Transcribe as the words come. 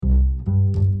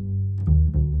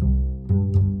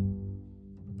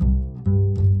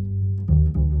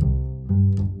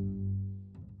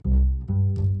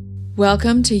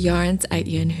Welcome to Yarns at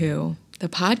Yin Hu, the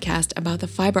podcast about the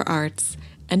fiber arts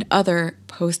and other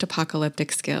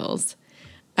post-apocalyptic skills.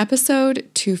 Episode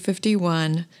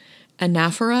 251,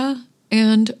 ANAPHORA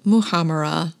and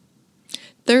Muhammara,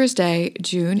 Thursday,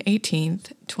 June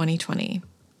 18th, 2020.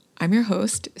 I'm your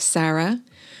host, Sarah.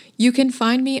 You can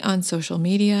find me on social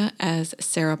media as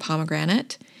Sarah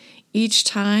Pomegranate. Each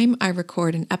time I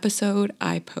record an episode,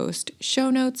 I post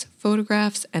show notes,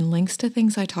 photographs, and links to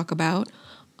things I talk about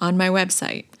on my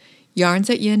website,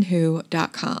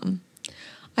 yarnsatyinhu.com.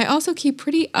 I also keep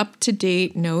pretty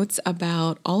up-to-date notes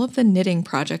about all of the knitting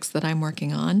projects that I'm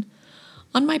working on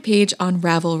my page on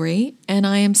Ravelry, and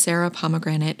I am Sarah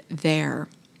Pomegranate there.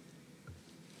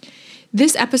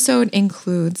 This episode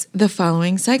includes the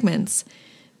following segments: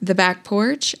 The Back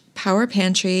Porch, Power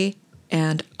Pantry,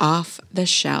 and Off the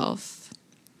Shelf.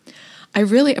 I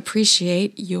really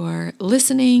appreciate your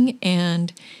listening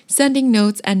and sending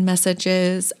notes and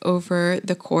messages over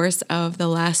the course of the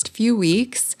last few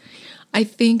weeks. I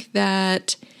think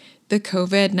that the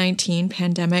COVID-19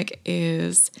 pandemic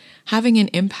is having an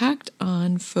impact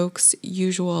on folks'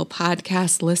 usual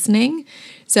podcast listening.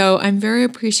 So I'm very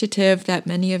appreciative that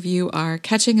many of you are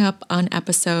catching up on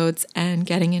episodes and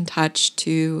getting in touch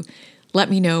to let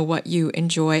me know what you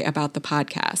enjoy about the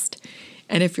podcast.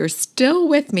 And if you're still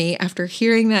with me after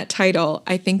hearing that title,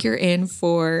 I think you're in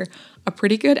for a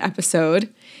pretty good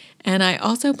episode. And I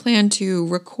also plan to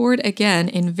record again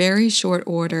in very short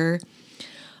order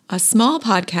a small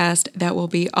podcast that will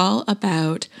be all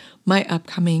about my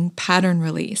upcoming pattern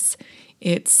release.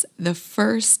 It's the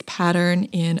first pattern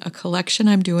in a collection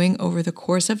I'm doing over the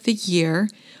course of the year,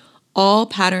 all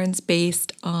patterns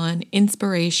based on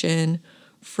inspiration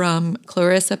from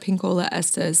Clarissa Pinkola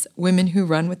Estes' Women Who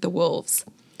Run with the Wolves.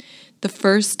 The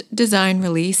first design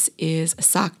release is a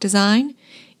sock design.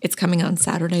 It's coming on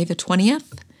Saturday the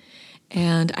 20th,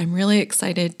 and I'm really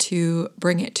excited to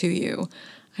bring it to you.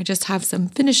 I just have some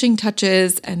finishing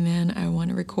touches, and then I want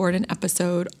to record an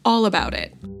episode all about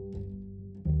it.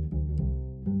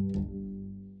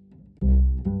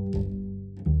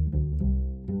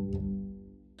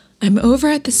 I'm over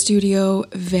at the studio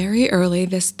very early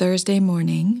this Thursday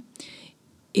morning.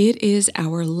 It is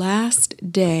our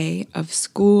last day of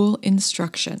school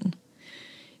instruction.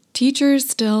 Teachers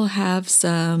still have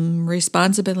some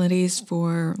responsibilities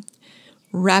for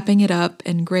wrapping it up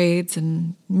and grades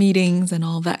and meetings and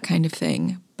all that kind of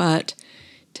thing. But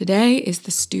today is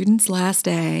the students' last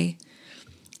day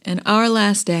and our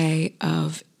last day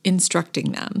of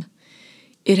instructing them.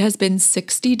 It has been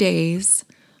 60 days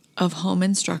of home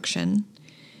instruction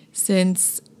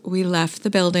since we left the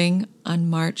building on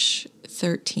March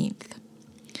 13th.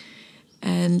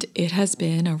 And it has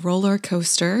been a roller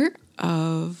coaster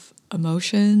of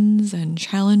emotions and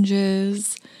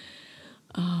challenges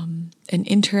and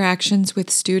interactions with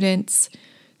students,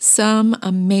 some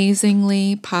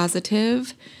amazingly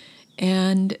positive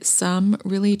and some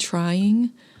really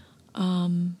trying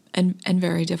and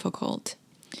very difficult.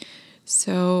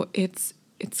 So it's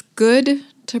good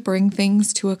to bring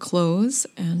things to a close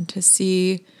and to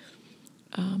see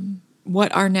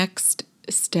what our next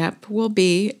step will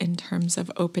be in terms of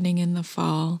opening in the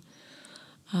fall.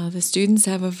 The students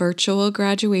have a virtual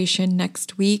graduation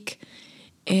next week,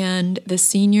 and the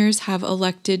seniors have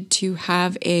elected to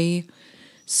have a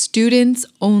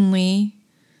students-only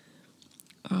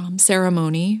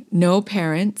ceremony, no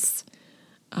parents,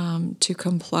 to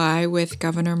comply with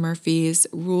Governor Murphy's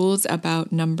rules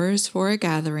about numbers for a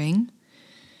gathering.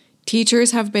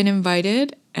 Teachers have been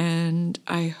invited, and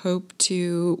I hope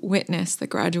to witness the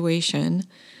graduation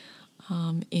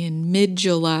in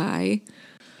mid-July.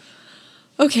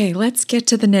 Okay, let's get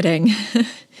to the knitting.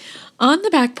 On the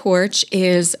back porch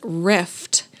is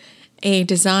Rift, a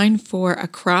design for a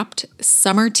cropped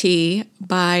summer tee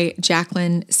by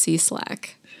Jaqueline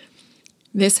Cieslak.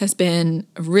 This has been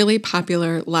really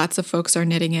popular. Lots of folks are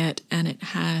knitting it, and it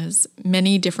has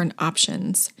many different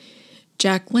options.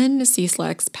 Jaqueline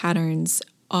Cieslak's patterns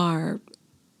are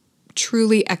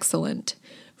truly excellent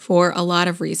for a lot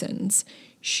of reasons.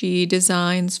 She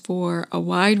designs for a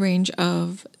wide range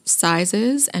of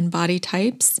sizes and body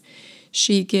types.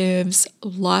 She gives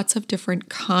lots of different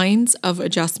kinds of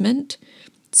adjustment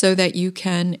so that you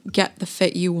can get the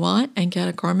fit you want and get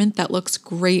a garment that looks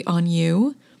great on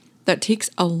you. That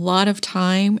takes a lot of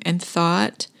time and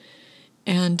thought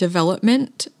and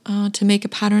development to make a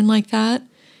pattern like that,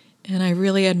 and I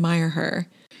really admire her.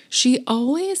 She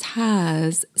always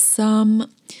has some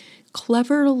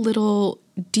clever little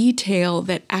detail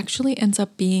that actually ends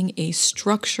up being a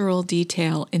structural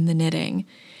detail in the knitting,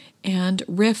 and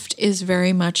Rift is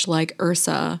very much like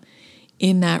Ursa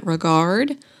in that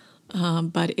regard.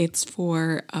 but it's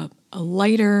for a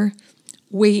lighter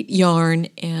weight yarn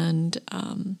and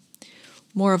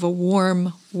more of a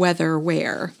warm weather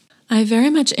wear. I very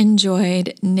much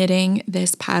enjoyed knitting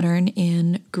this pattern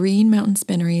in Green Mountain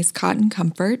Spinnery's Cotton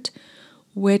Comfort,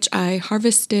 which I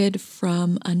harvested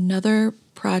from another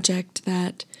project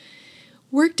that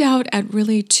worked out at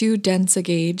really too dense a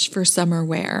gauge for summer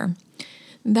wear.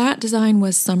 That design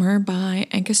was Summer by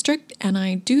Ankestrict, and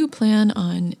I do plan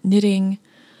on knitting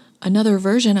another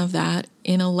version of that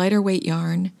in a lighter weight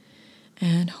yarn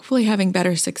and hopefully having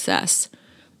better success.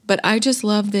 But I just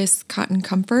love this Cotton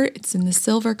Comfort. It's in the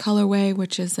silver colorway,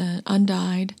 which is an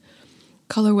undyed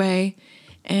colorway.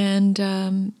 And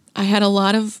I had a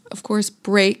lot of course,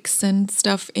 breaks and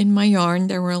stuff in my yarn.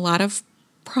 There were a lot of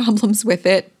problems with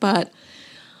it, but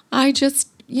I just,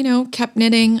 kept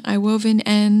knitting. I wove in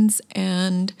ends,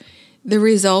 and the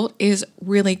result is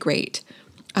really great.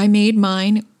 I made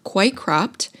mine quite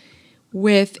cropped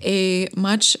with a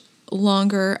much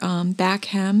longer back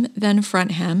hem than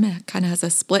front hem. It kind of has a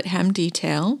split hem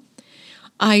detail.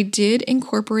 I did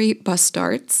incorporate bust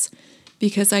darts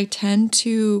because I tend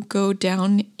to go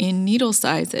down in needle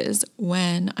sizes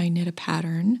when I knit a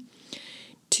pattern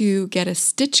to get a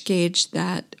stitch gauge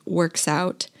that works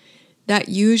out. That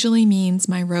usually means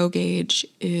my row gauge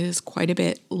is quite a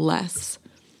bit less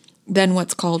than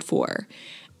what's called for.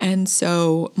 And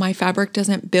so my fabric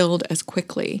doesn't build as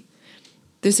quickly.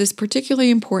 This is particularly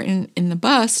important in the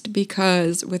bust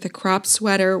because with a crop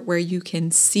sweater where you can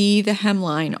see the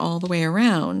hemline all the way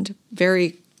around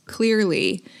very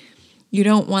clearly, you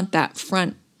don't want that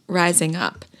front rising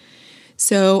up.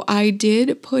 So I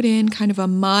did put in kind of a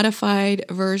modified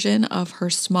version of her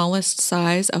smallest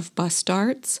size of bust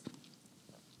darts.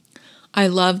 I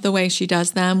love the way she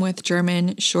does them with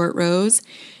German short rows,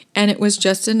 and it was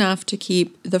just enough to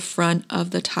keep the front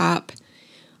of the top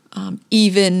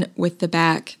even with the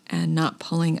back and not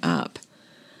pulling up.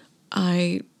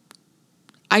 I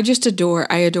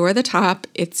adore the top.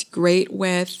 It's great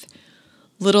with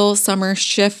little summer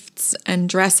shifts and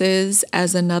dresses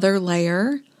as another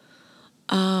layer.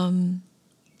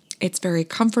 It's very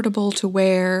comfortable to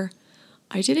wear.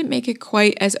 I didn't make it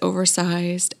quite as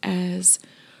oversized as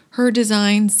her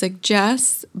design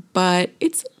suggests, but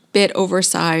it's a bit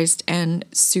oversized and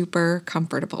super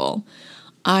comfortable.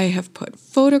 I have put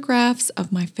photographs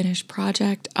of my finished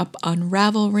project up on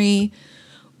Ravelry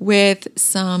with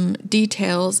some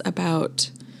details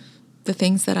about the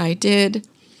things that I did.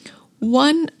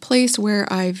 One place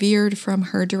where I veered from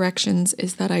her directions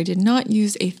is that I did not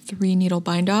use a 3-needle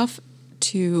bind-off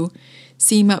to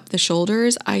seam up the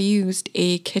shoulders. I used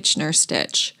a Kitchener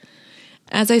stitch.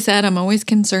 As I said, I'm always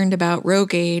concerned about row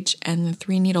gauge, and the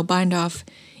 3-needle bind-off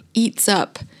eats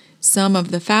up some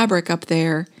of the fabric up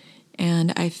there,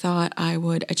 and I thought I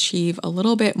would achieve a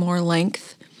little bit more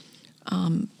length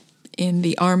in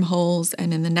the armholes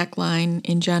and in the neckline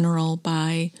in general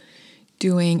by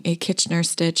doing a Kitchener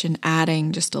stitch and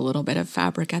adding just a little bit of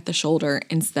fabric at the shoulder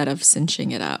instead of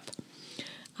cinching it up.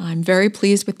 I'm very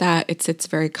pleased with that. It sits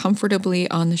very comfortably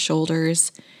on the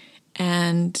shoulders,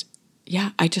 and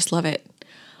yeah, I just love it.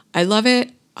 I love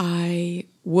it. I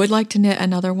would like to knit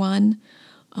another one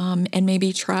and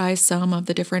maybe try some of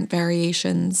the different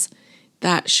variations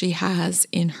that she has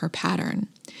in her pattern.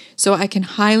 So I can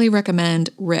highly recommend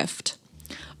Rift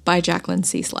by Jaqueline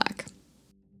Cieslak.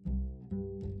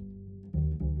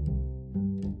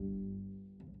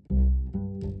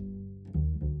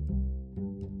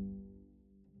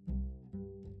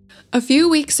 A few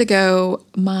weeks ago,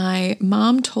 my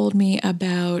mom told me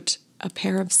about a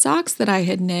pair of socks that I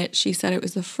had knit. She said it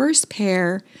was the first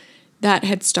pair that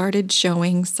had started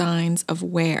showing signs of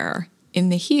wear in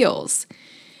the heels.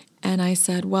 And I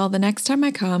said, well, the next time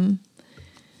I come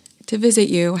to visit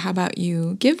you, how about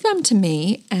you give them to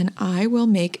me and I will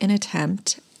make an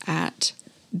attempt at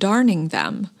darning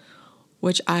them,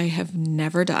 which I have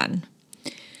never done.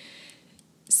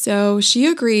 So she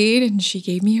agreed and she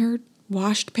gave me her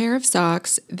washed pair of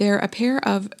socks. They're a pair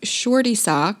of shorty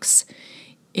socks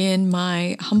in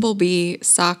my Humblebee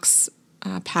socks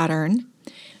pattern,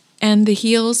 and the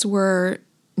heels were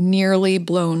nearly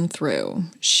blown through.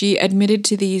 She admitted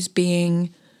to these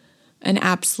being an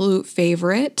absolute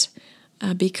favorite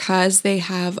because they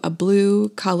have a blue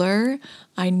color.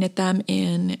 I knit them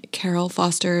in Carol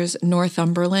Foster's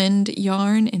Northumberland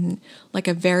yarn in like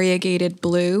a variegated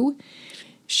blue.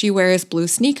 She wears blue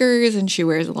sneakers and she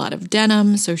wears a lot of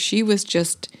denim, so she was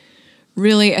just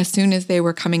really, as soon as they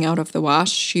were coming out of the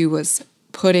wash, she was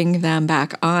putting them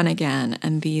back on again,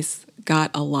 and these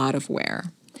got a lot of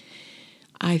wear.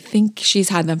 I think she's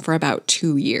had them for about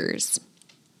 2 years.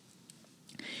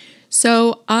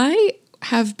 So I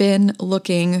have been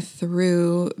looking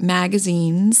through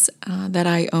magazines that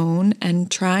I own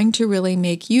and trying to really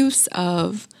make use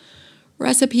of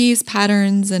recipes,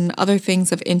 patterns, and other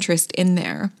things of interest in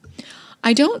there.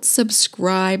 I don't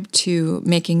subscribe to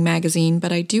Making Magazine,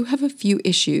 but I do have a few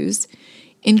issues,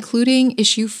 including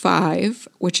issue 5,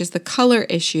 which is the color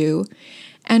issue,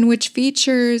 and which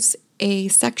features a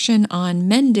section on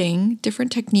mending,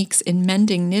 different techniques in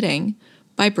mending knitting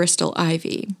by Bristol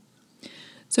Ivy.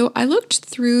 So I looked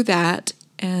through that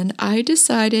and I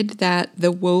decided that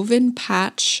the woven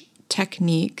patch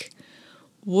technique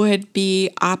would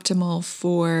be optimal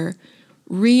for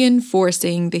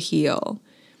reinforcing the heel.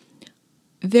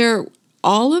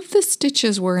 All of the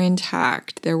stitches were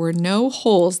intact. There were no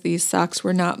holes. These socks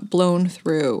were not blown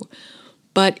through,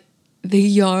 but the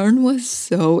yarn was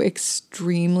so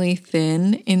extremely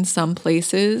thin in some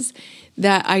places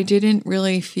that I didn't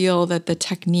really feel that the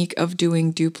technique of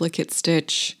doing duplicate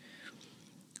stitch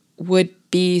would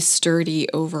be sturdy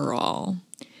overall.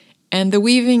 And the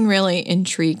weaving really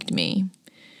intrigued me.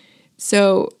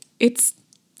 So it's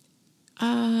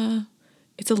a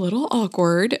little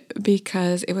awkward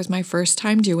because it was my first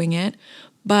time doing it,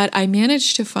 but I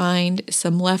managed to find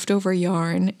some leftover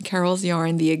yarn, Carol's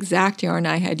yarn, the exact yarn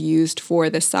I had used for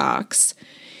the socks.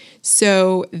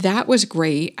 So that was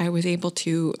great. I was able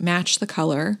to match the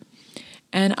color,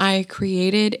 and I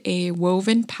created a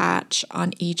woven patch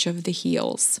on each of the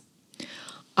heels.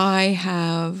 I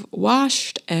have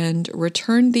washed and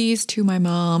returned these to my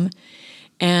mom,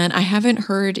 and I haven't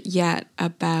heard yet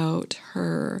about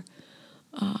her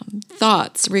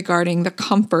thoughts regarding the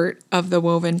comfort of the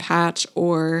woven patch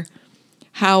or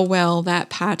how well that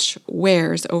patch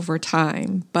wears over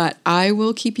time. But I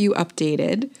will keep you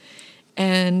updated.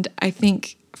 And I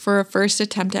think for a first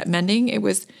attempt at mending, it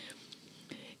was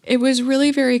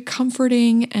really very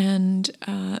comforting and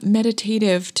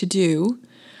meditative to do.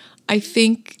 I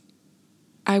think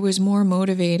I was more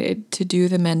motivated to do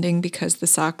the mending because the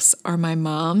socks are my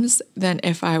mom's than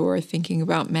if I were thinking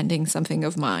about mending something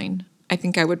of mine. I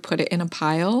think I would put it in a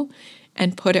pile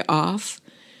and put it off.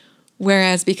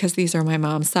 Whereas because these are my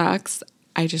mom's socks,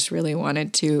 I just really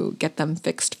wanted to get them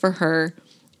fixed for her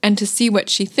and to see what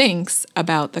she thinks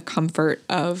about the comfort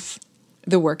of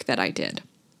the work that I did.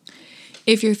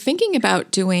 If you're thinking about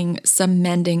doing some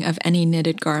mending of any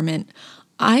knitted garment,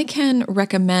 I can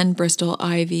recommend Bristol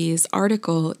Ivy's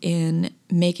article in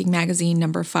Making Magazine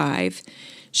number 5.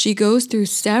 She goes through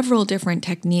several different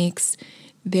techniques.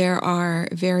 There are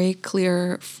very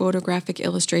clear photographic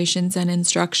illustrations and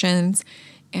instructions,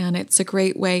 and it's a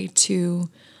great way to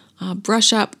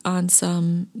brush up on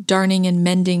some darning and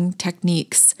mending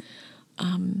techniques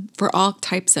for all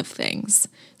types of things.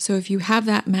 So if you have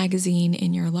that magazine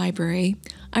in your library,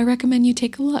 I recommend you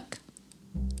take a look.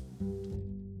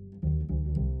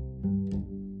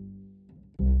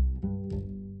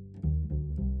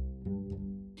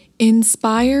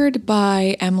 Inspired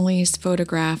by Emily's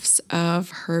photographs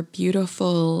of her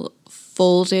beautiful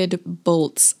folded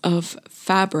bolts of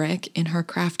fabric in her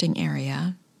crafting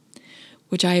area,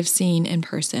 which I have seen in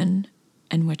person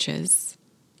and which is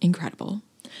incredible,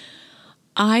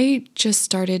 I just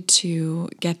started to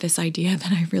get this idea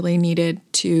that I really needed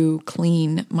to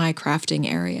clean my crafting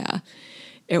area.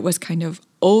 It was kind of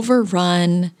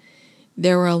overrun.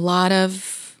 There were a lot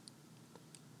of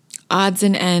odds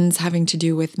and ends having to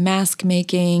do with mask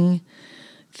making.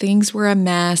 Things were a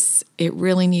mess. It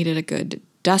really needed a good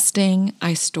dusting.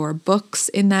 I store books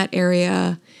in that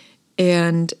area,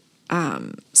 and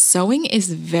sewing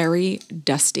is very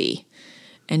dusty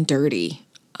and dirty.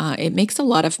 It makes a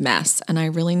lot of mess, and I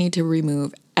really need to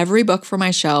remove every book from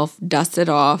my shelf, dust it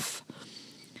off,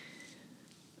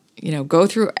 go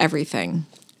through everything.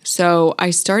 So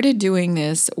I started doing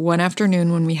this one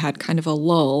afternoon when we had kind of a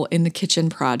lull in the kitchen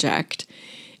project,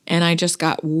 and I just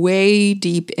got way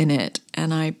deep in it,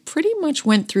 and I pretty much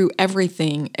went through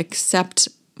everything except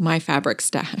my fabric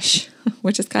stash,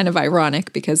 which is kind of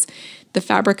ironic because the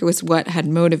fabric was what had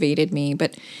motivated me,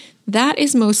 but that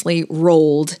is mostly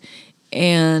rolled,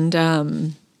 and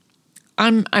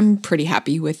I'm pretty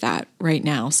happy with that right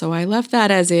now. So I left that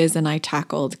as is, and I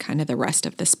tackled kind of the rest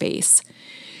of the space.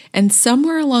 And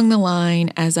somewhere along the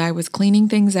line, as I was cleaning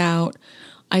things out,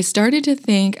 I started to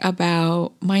think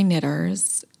about my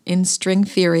knitters in String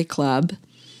Theory Club.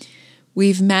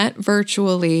 We've met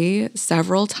virtually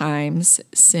several times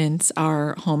since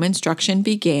our home instruction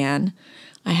began.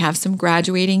 I have some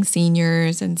graduating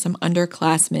seniors and some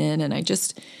underclassmen, and I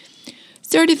just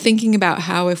started thinking about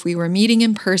how if we were meeting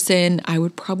in person, I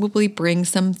would probably bring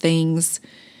some things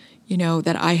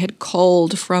that I had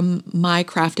culled from my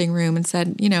crafting room and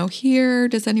said, here,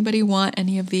 does anybody want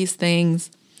any of these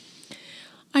things?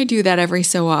 I do that every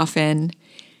so often.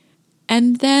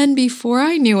 And then before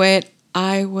I knew it,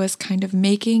 I was kind of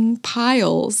making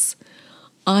piles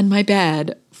on my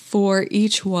bed for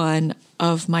each one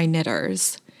of my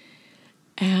knitters.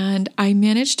 And I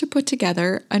managed to put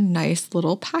together a nice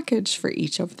little package for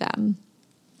each of them.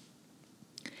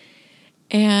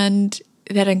 And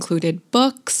that included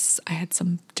books. I had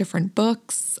some different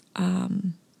books,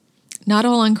 not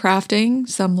all on crafting,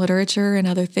 some literature and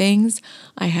other things.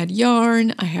 I had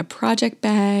yarn, I had project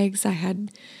bags, I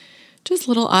had just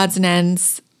little odds and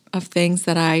ends of things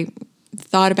that I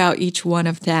thought about each one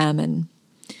of them and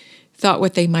thought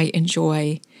what they might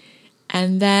enjoy.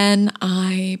 And then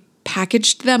I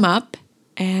packaged them up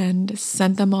and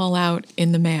sent them all out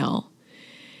in the mail.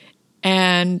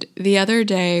 And the other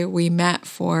day we met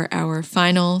for our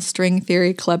final String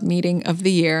Theory Club meeting of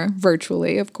the year,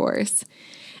 virtually, of course.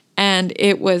 And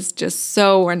it was just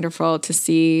so wonderful to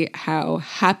see how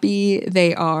happy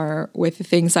they are with the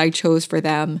things I chose for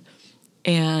them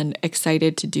and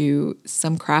excited to do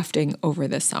some crafting over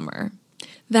the summer.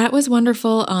 That was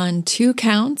wonderful on 2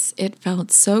 counts. It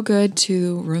felt so good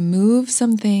to remove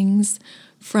some things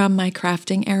from my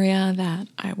crafting area that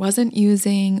I wasn't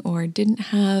using or didn't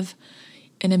have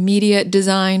an immediate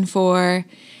design for,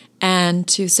 and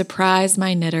to surprise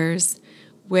my knitters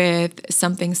with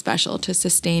something special to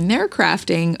sustain their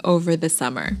crafting over the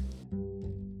summer.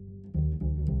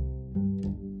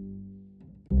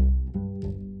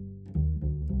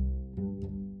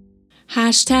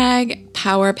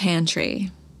 #Power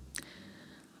Pantry.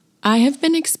 I have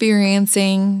been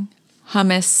experiencing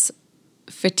hummus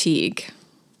fatigue.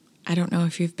 I don't know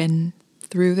if you've been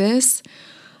through this.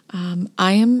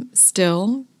 I am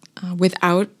still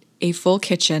without a full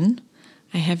kitchen.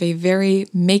 I have a very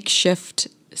makeshift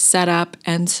setup,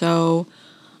 and so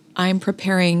I'm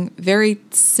preparing very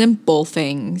simple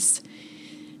things.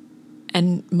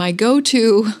 And my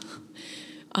go-to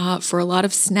for a lot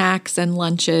of snacks and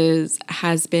lunches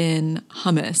has been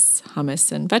hummus.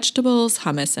 Hummus and vegetables,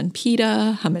 hummus and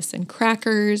pita, hummus and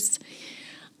crackers.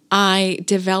 I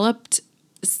developed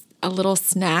a little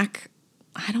snack,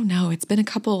 I don't know, it's been a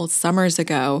couple summers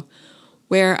ago,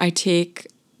 where I take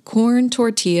corn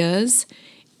tortillas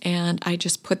and I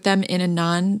just put them in a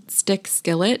non-stick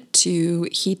skillet to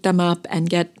heat them up and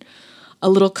get a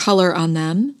little color on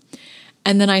them.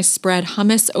 And then I spread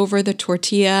hummus over the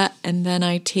tortilla, and then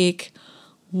I take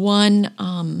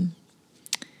 1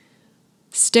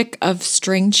 stick of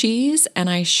string cheese and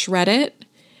I shred it,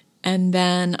 and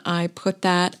then I put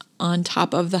that on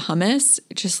top of the hummus,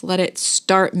 just let it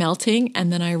start melting,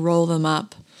 and then I roll them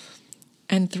up.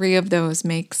 And 3 of those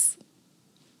makes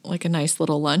like a nice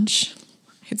little lunch.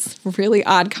 It's a really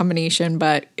odd combination,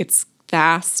 but it's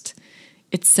fast,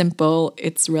 it's simple,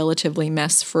 it's relatively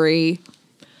mess-free.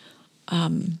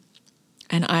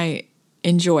 And I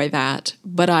enjoy that,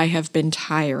 but I have been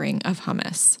tiring of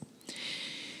hummus.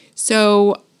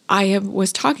 So I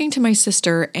was talking to my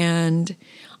sister, and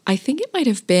I think it might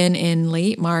have been in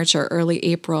late March or early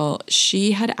April.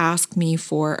 She had asked me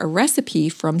for a recipe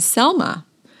from Selma,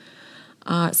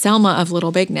 Selma of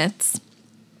Little Big Knits.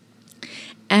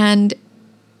 And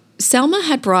Selma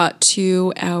had brought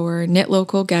to our Knit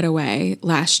Local getaway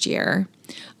last year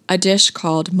a dish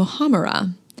called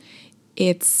Muhammara.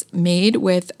 It's made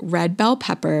with red bell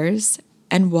peppers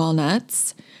and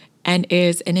walnuts and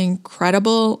is an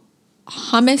incredible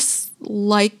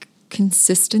hummus-like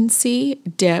consistency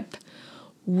dip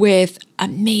with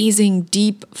amazing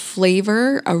deep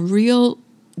flavor.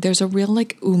 There's a real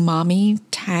like umami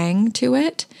tang to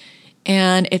it,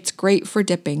 and it's great for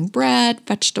dipping bread,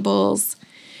 vegetables.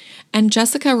 And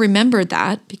Jessica remembered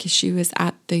that because she was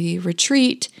at the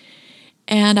retreat,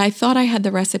 and I thought I had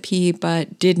the recipe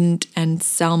but didn't, and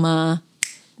Selma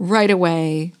right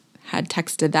away had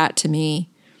texted that to me.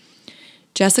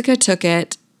 Jessica took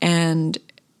it and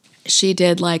she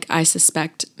did like I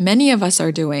suspect many of us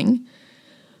are doing.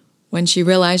 When she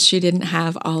realized she didn't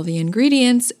have all the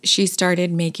ingredients, she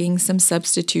started making some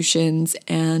substitutions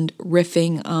and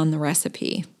riffing on the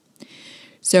recipe.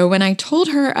 So when I told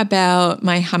her about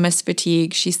my hummus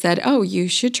fatigue, she said, "Oh, you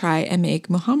should try and make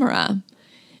Muhammara."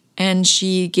 And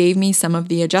she gave me some of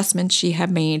the adjustments she had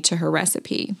made to her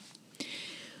recipe.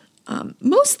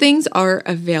 Most things are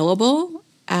available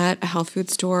at a health food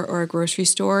store or a grocery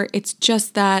store. It's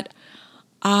just that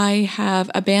I have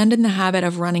abandoned the habit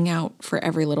of running out for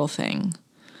every little thing.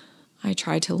 I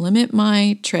try to limit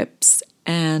my trips,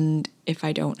 and if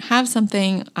I don't have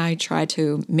something, I try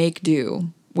to make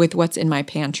do with what's in my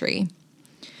pantry.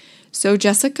 So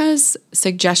Jessica's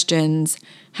suggestions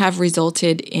have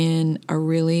resulted in a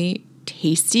really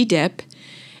tasty dip,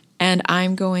 and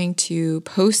I'm going to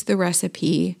post the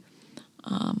recipe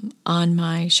on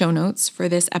my show notes for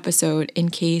this episode in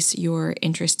case you're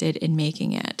interested in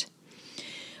making it.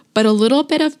 But a little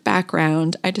bit of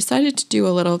background, I decided to do a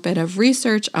little bit of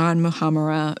research on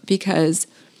Muhammara because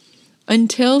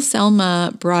until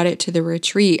Selma brought it to the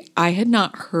retreat, I had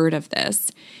not heard of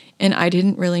this, and I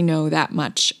didn't really know that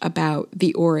much about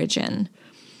the origin.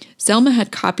 Selma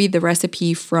had copied the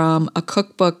recipe from a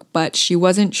cookbook, but she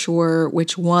wasn't sure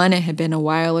which one. It had been a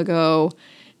while ago,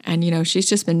 and she's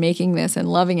just been making this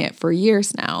and loving it for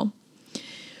years now.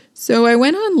 So I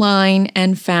went online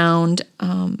and found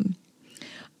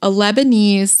a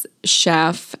Lebanese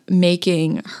chef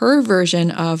making her version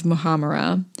of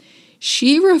Muhammara.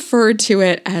 She referred to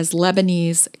it as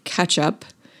Lebanese ketchup.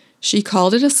 She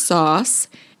called it a sauce,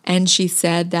 and she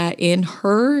said that in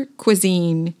her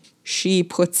cuisine, she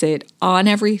puts it on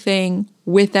everything,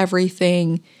 with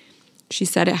everything. She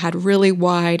said it had really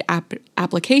wide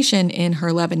application in her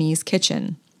Lebanese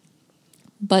kitchen,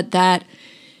 but that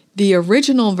the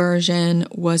original version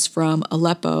was from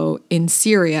Aleppo in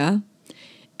Syria.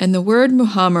 And the word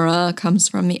Muhammara comes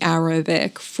from the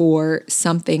Arabic for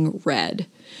something red.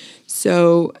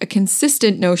 So a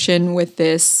consistent notion with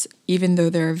this, even though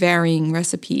there are varying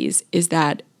recipes, is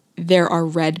that there are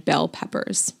red bell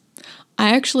peppers.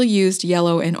 I actually used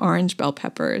yellow and orange bell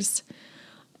peppers,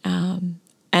 and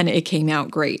it came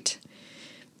out great.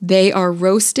 They are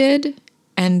roasted,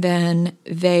 and then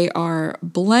they are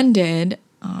blended.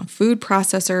 Food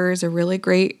processors are a really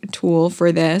great tool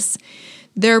for this.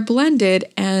 They're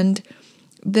blended, and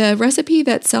the recipe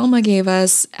that Selma gave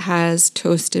us has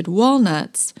toasted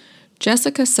walnuts.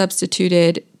 Jessica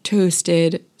substituted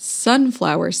toasted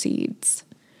sunflower seeds.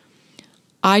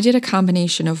 I did a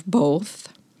combination of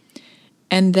both,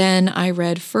 and then I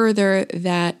read further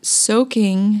that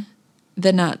soaking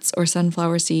the nuts or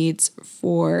sunflower seeds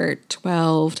for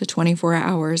 12 to 24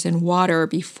 hours in water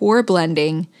before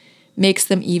blending makes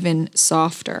them even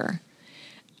softer.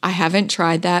 I haven't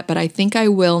tried that, but I think I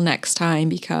will next time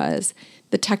because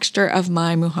the texture of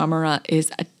my Muhammara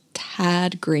is a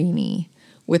tad grainy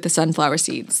with the sunflower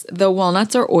seeds. The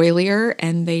walnuts are oilier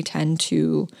and they tend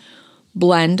to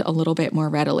blend a little bit more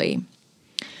readily.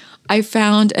 I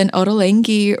found an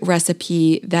ottolenghi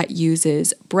recipe that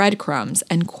uses breadcrumbs,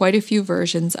 and quite a few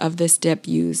versions of this dip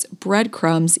use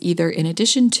breadcrumbs either in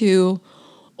addition to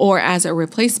or as a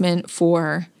replacement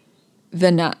for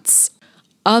the nuts.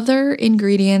 Other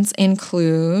ingredients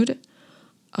include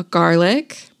a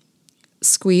garlic,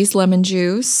 squeezed lemon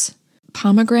juice,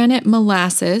 pomegranate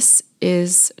molasses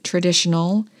is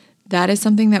traditional. That is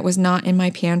something that was not in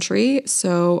my pantry,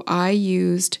 so I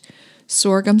used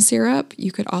sorghum syrup.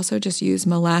 You could also just use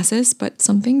molasses, but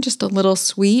something just a little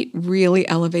sweet really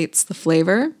elevates the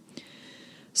flavor.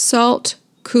 Salt,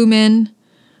 cumin,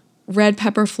 red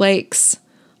pepper flakes,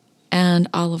 and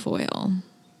olive oil.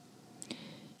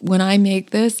 When I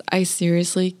make this, I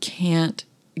seriously can't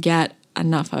get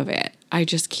enough of it. I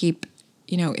just keep,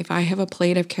 if I have a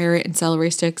plate of carrot and celery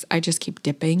sticks, I just keep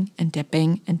dipping and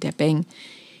dipping and dipping.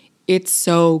 It's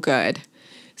so good.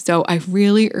 So I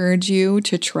really urge you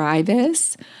to try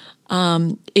this.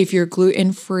 If you're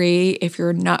gluten-free, if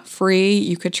you're nut-free,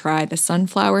 you could try the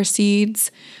sunflower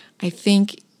seeds. I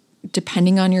think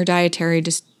depending on your dietary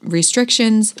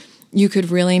restrictions, you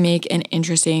could really make an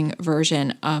interesting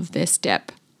version of this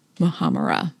dip.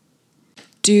 Muhammara.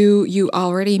 Do you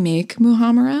already make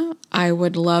Muhammara? I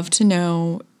would love to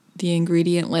know the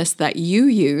ingredient list that you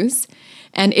use.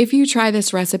 And if you try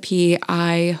this recipe,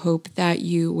 I hope that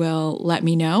you will let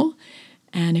me know.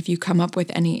 And if you come up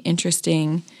with any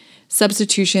interesting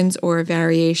substitutions or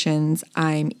variations,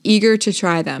 I'm eager to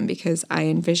try them because I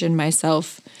envision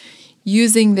myself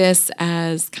using this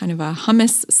as kind of a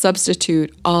hummus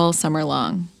substitute all summer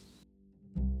long.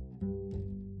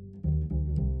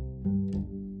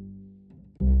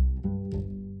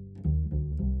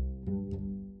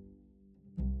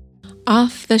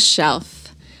 Off the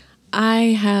shelf.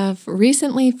 I have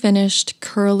recently finished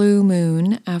Curlew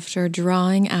Moon after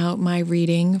drawing out my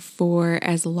reading for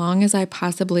as long as I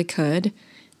possibly could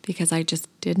because I just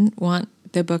didn't want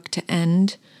the book to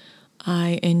end.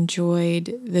 I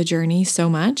enjoyed the journey so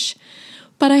much,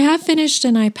 but I have finished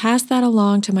and I passed that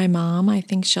along to my mom. I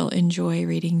think she'll enjoy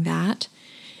reading that.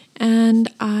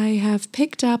 And I have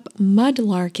picked up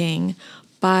Mudlarking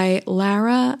by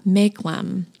Lara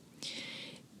Makelem.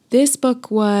 This book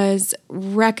was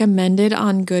recommended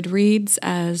on Goodreads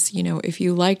as, if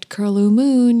you liked Curlew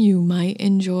Moon, you might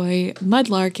enjoy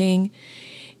Mudlarking.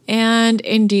 And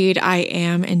indeed, I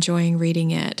am enjoying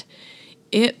reading it.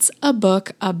 It's a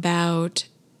book about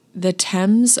the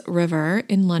Thames River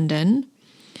in London.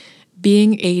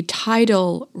 being a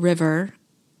tidal river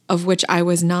of which I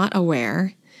was not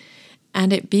aware,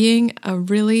 and it being a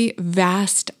really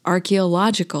vast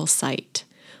archaeological site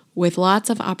with lots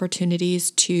of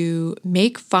opportunities to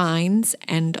make finds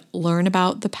and learn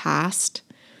about the past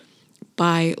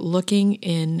by looking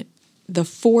in the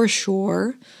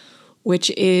foreshore, which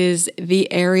is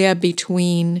the area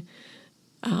between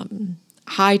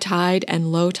high tide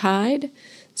and low tide.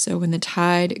 So when the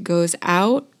tide goes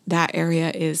out, that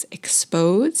area is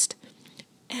exposed,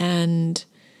 and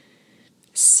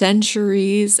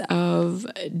centuries of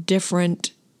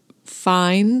different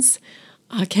finds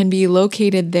can be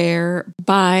located there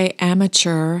by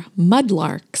amateur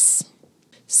mudlarks.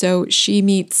 So she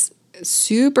meets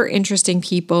super interesting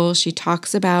people. She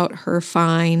talks about her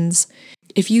finds.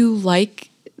 If you like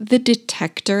The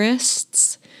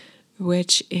Detectorists,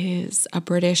 which is a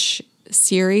British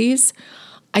series,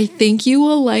 I think you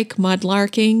will like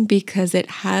mudlarking because it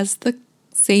has the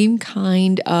same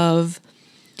kind of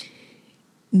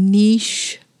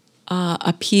niche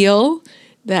appeal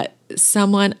that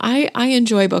I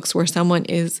enjoy books where someone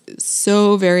is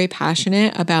so very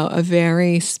passionate about a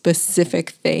very specific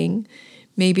thing,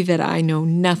 maybe that I know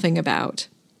nothing about.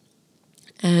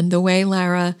 And the way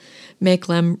Lara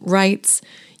Makelem writes,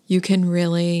 you can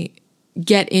really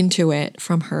get into it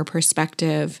from her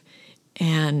perspective,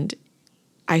 and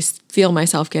I feel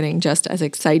myself getting just as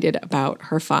excited about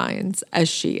her finds as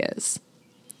she is.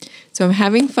 So I'm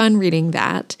having fun reading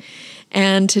that.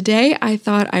 And today I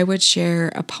thought I would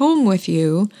share a poem with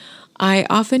you. I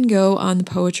often go on the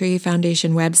Poetry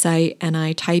Foundation website and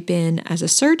I type in as a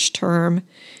search term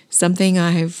something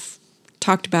I've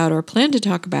talked about or plan to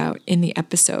talk about in the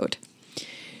episode.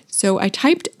 So I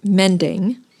typed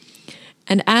mending,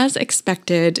 and as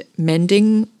expected,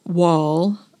 mending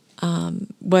wall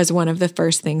was one of the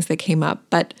first things that came up,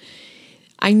 but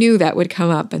I knew that would come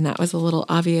up and that was a little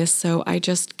obvious, so I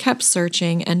just kept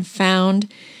searching and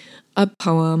found a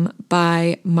poem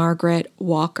by Margaret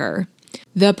Walker.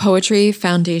 The Poetry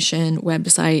Foundation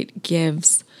website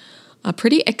gives a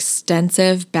pretty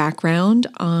extensive background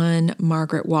on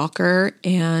Margaret Walker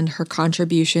and her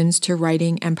contributions to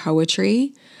writing and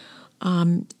poetry.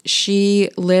 She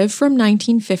lived from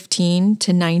 1915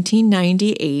 to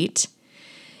 1998,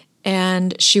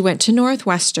 and she went to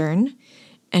Northwestern,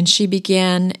 and she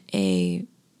began a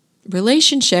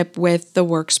relationship with the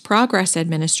Works Progress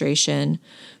Administration,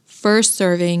 first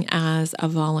serving as a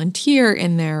volunteer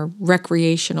in their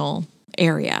recreational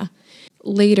area.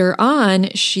 Later on,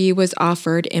 she was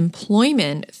offered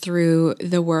employment through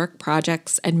the Work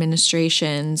Projects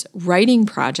Administration's writing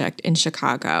project in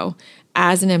Chicago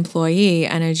as an employee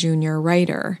and a junior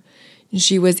writer.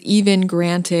 She was even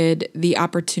granted the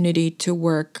opportunity to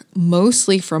work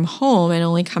mostly from home and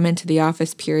only come into the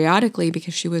office periodically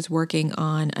because she was working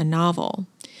on a novel.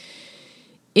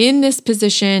 In this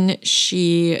position,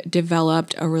 she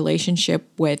developed a relationship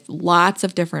with lots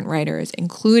of different writers,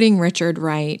 including Richard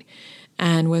Wright,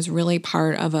 and was really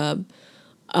part of a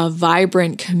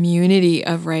vibrant community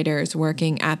of writers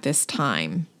working at this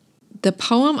time. The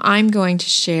poem I'm going to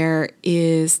share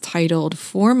is titled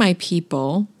For My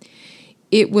People.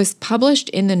 It was published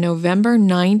in the November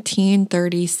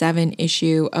 1937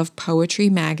 issue of Poetry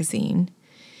magazine,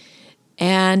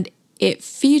 and it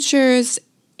features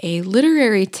a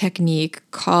literary technique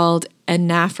called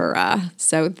ANAPHORA.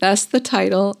 So thus the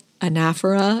title,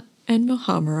 ANAPHORA and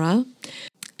Muhammara.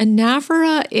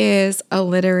 ANAPHORA is a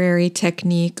literary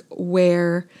technique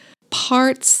where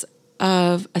parts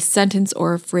of a sentence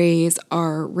or a phrase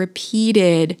are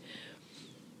repeated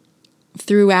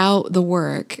throughout the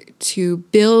work to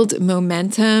build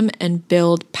momentum and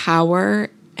build power.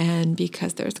 And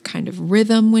because there's a kind of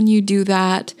rhythm when you do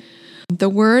that, the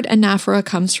word anaphora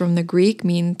comes from the Greek,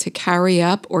 meaning to carry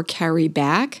up or carry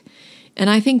back. And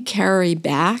I think carry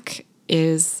back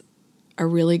is a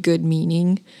really good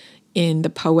meaning in the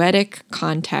poetic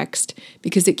context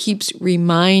because it keeps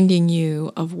reminding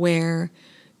you of where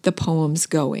the poem's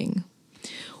going.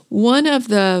 One of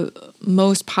the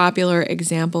most popular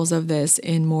examples of this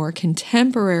in more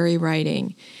contemporary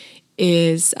writing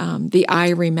is the I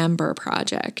Remember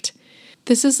project.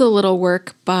 This is a little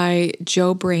work by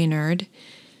Joe Brainerd,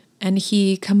 and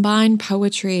he combined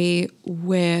poetry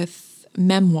with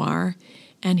memoir,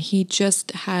 and he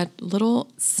just had little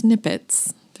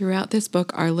snippets. Throughout this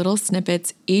book are little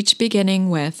snippets, each beginning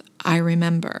with I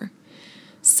remember.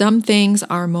 Some things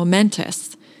are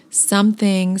momentous. Some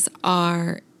things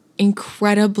are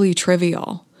incredibly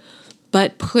trivial,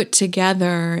 but put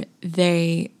together,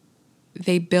 they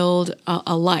build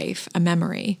a life, a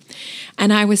memory.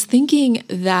 And I was thinking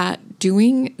that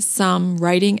doing some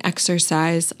writing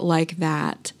exercise like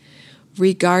that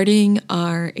regarding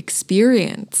our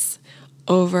experience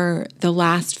over the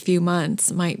last few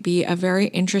months might be a very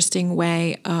interesting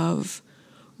way of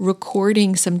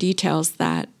recording some details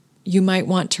that you might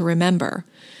want to remember.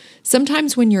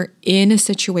 Sometimes when you're in a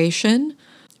situation,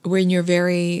 when you're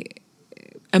very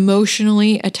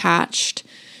emotionally attached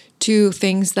to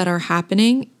things that are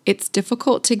happening, it's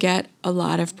difficult to get a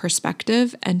lot of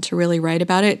perspective and to really write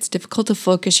about it. It's difficult to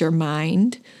focus your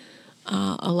mind.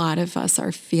 A lot of us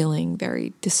are feeling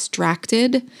very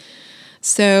distracted.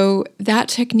 So that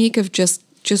technique of just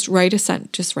write a sentence,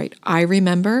 just write, I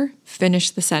remember, finish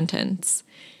the sentence,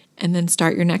 and then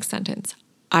start your next sentence.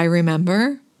 I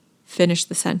remember, finish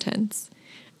the sentence,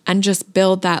 and just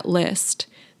build that list.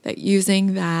 That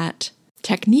using that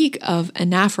technique of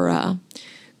ANAPHORA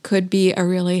could be a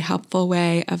really helpful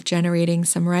way of generating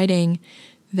some writing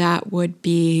that would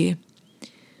really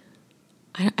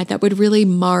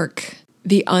mark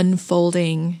the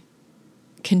unfolding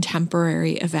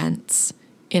contemporary events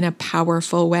in a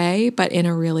powerful way, but in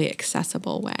a really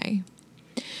accessible way.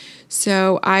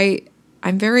 So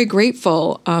I'm very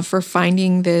grateful for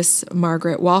finding this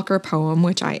Margaret Walker poem,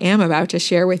 which I am about to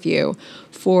share with you,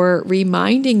 for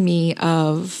reminding me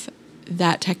of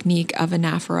that technique of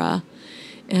ANAPHORA.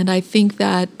 And I think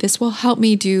that this will help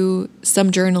me do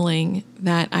some journaling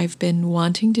that I've been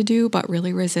wanting to do, but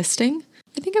really resisting.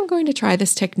 I think I'm going to try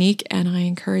this technique, and I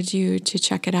encourage you to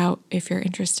check it out if you're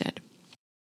interested.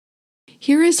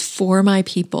 Here is For My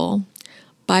People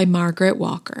by Margaret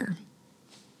Walker.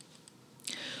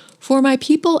 For my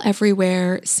people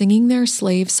everywhere, singing their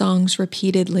slave songs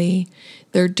repeatedly,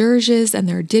 their dirges and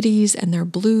their ditties and their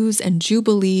blues and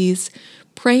jubilees,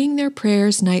 praying their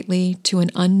prayers nightly to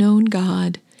an unknown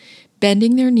God,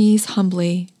 bending their knees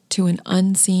humbly to an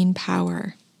unseen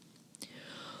power.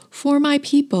 For my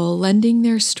people, lending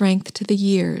their strength to the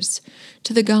years,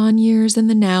 to the gone years and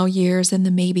the now years and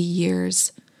the maybe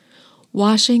years,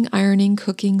 washing, ironing,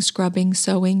 cooking, scrubbing,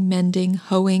 sewing, mending,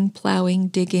 hoeing, plowing,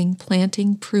 digging,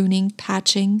 planting, pruning,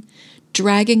 patching,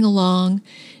 dragging along,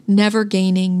 never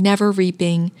gaining, never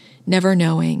reaping, never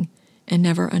knowing, and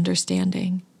never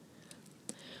understanding.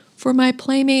 For my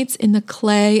playmates in the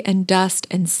clay and dust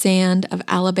and sand of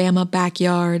Alabama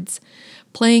backyards,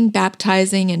 playing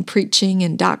baptizing and preaching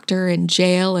and doctor and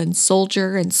jail and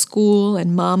soldier and school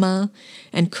and mama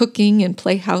and cooking and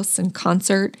playhouse and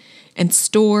concert and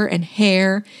store and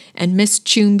hair and Miss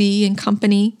Chumby and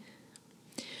company.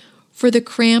 For the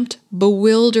cramped,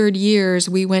 bewildered years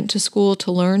we went to school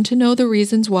to learn to know the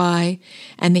reasons why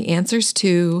and the answers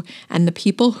to and the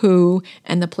people who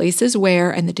and the places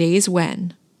where and the days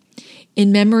when.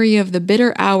 In memory of the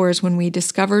bitter hours when we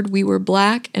discovered we were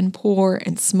black and poor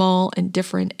and small and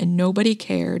different and nobody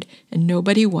cared and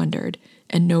nobody wondered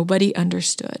and nobody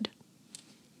understood.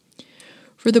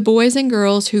 For the boys and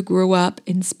girls who grew up,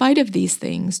 in spite of these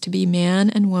things, to be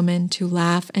man and woman, to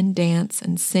laugh and dance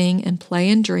and sing and play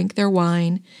and drink their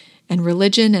wine, and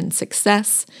religion and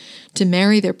success, to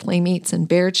marry their playmates and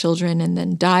bear children and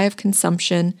then die of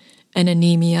consumption and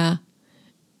anemia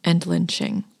and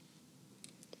lynching.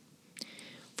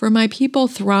 For my people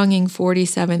thronging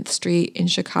 47th Street in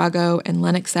Chicago and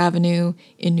Lenox Avenue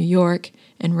in New York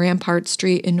and Rampart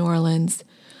Street in New Orleans,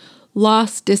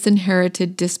 lost,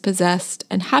 disinherited, dispossessed,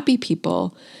 and happy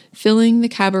people filling the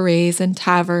cabarets and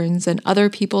taverns and other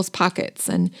people's pockets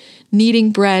and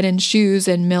needing bread and shoes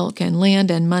and milk and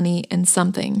land and money and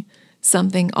something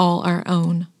all our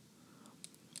own.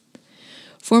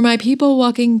 For my people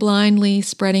walking blindly,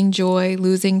 spreading joy,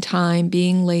 losing time,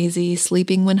 being lazy,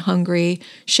 sleeping when hungry,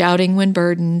 shouting when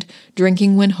burdened,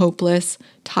 drinking when hopeless,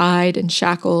 tied and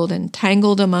shackled and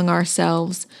tangled among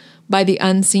ourselves by the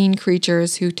unseen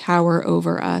creatures who tower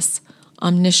over us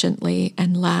omnisciently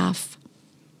and laugh.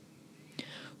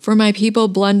 For my people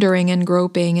blundering and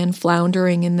groping and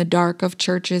floundering in the dark of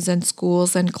churches and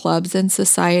schools and clubs and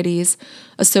societies,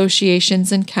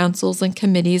 associations and councils and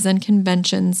committees and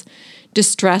conventions,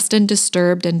 distressed and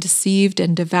disturbed and deceived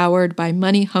and devoured by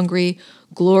money-hungry,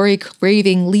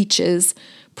 glory-craving leeches,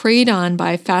 preyed on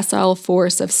by facile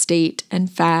force of state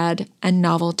and fad and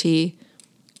novelty,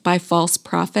 by false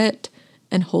prophet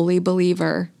and holy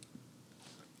believer.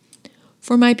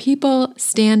 For my people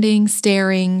standing,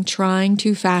 staring, trying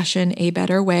to fashion a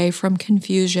better way from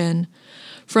confusion,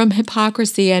 from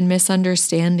hypocrisy and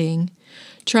misunderstanding,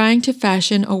 trying to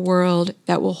fashion a world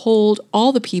that will hold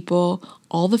all the people,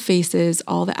 all the faces,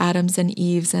 all the Adams and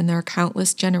Eves and their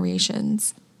countless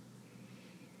generations.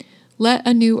 Let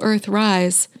a new earth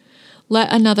rise.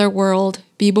 Let another world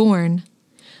be born.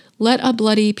 Let a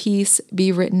bloody peace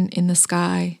be written in the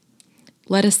sky.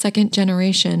 Let a second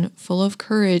generation full of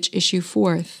courage issue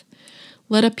forth.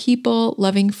 Let a people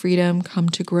loving freedom come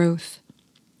to growth.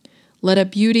 Let a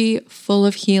beauty full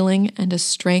of healing and a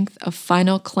strength of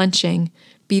final clenching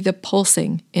be the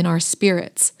pulsing in our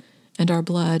spirits and our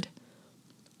blood.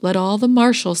 Let all the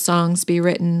martial songs be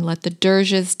written, let the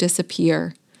dirges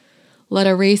disappear. Let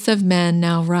a race of men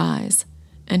now rise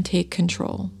and take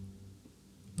control.